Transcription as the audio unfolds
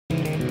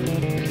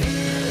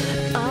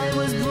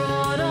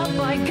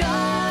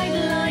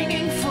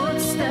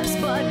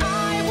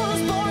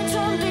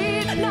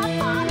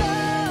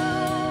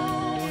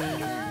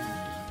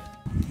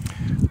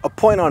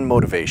Point on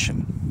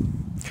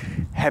motivation.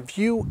 Have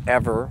you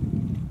ever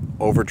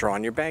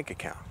overdrawn your bank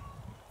account?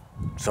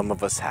 Some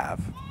of us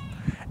have.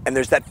 And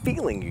there's that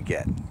feeling you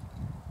get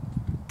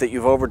that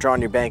you've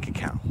overdrawn your bank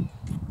account.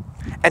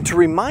 And to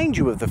remind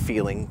you of the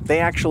feeling, they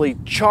actually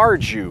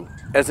charge you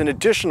as an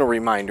additional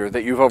reminder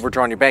that you've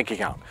overdrawn your bank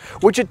account,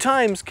 which at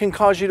times can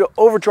cause you to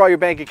overdraw your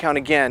bank account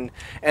again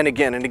and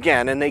again and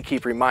again, and they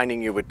keep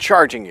reminding you with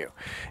charging you.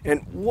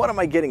 And what am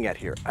I getting at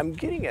here? I'm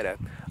getting at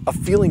a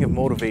feeling of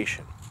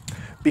motivation,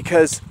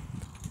 because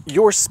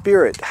your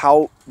spirit,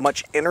 how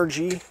much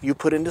energy you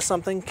put into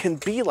something, can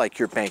be like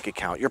your bank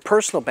account, your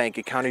personal bank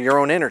account, or your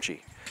own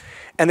energy.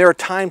 And there are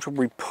times when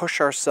we push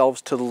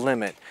ourselves to the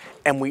limit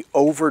and we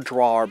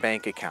overdraw our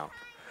bank account.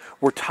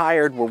 We're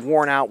tired, we're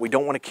worn out, we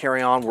don't want to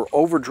carry on, we're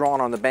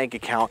overdrawn on the bank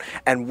account,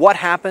 and what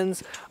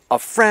happens? A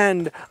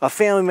friend, a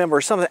family member,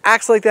 or something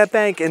acts like that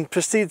bank and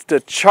proceeds to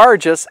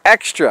charge us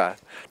extra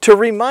to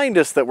remind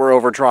us that we're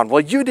overdrawn.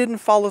 Well, you didn't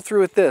follow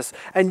through with this,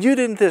 and you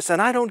didn't this,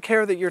 and I don't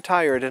care that you're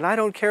tired, and I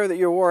don't care that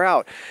you're wore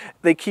out.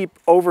 They keep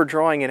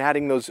overdrawing and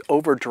adding those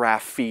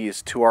overdraft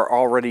fees to our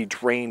already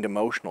drained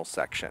emotional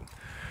section.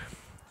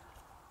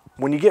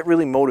 When you get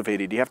really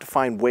motivated, you have to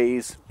find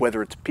ways,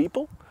 whether it's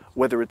people,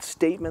 whether it's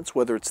statements,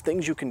 whether it's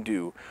things you can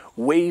do,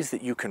 ways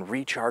that you can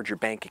recharge your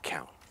bank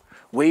account,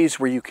 ways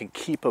where you can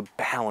keep a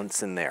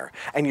balance in there.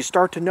 And you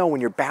start to know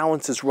when your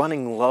balance is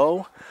running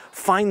low,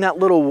 find that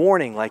little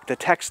warning like the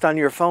text on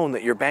your phone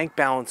that your bank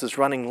balance is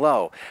running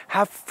low.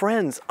 Have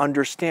friends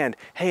understand,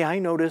 hey, I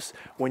notice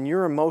when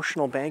your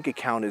emotional bank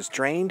account is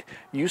drained,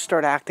 you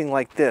start acting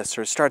like this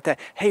or start that.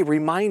 Hey,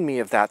 remind me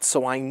of that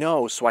so I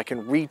know, so I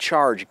can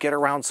recharge, get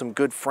around some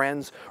good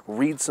friends,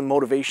 read some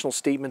motivational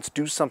statements,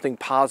 do something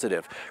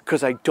positive,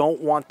 because I don't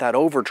want that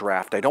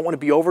overdraft. I don't want to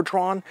be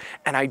overdrawn,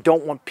 and I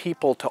don't want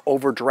people to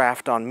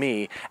overdraft on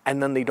me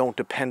and then they don't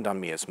depend on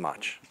me as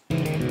much.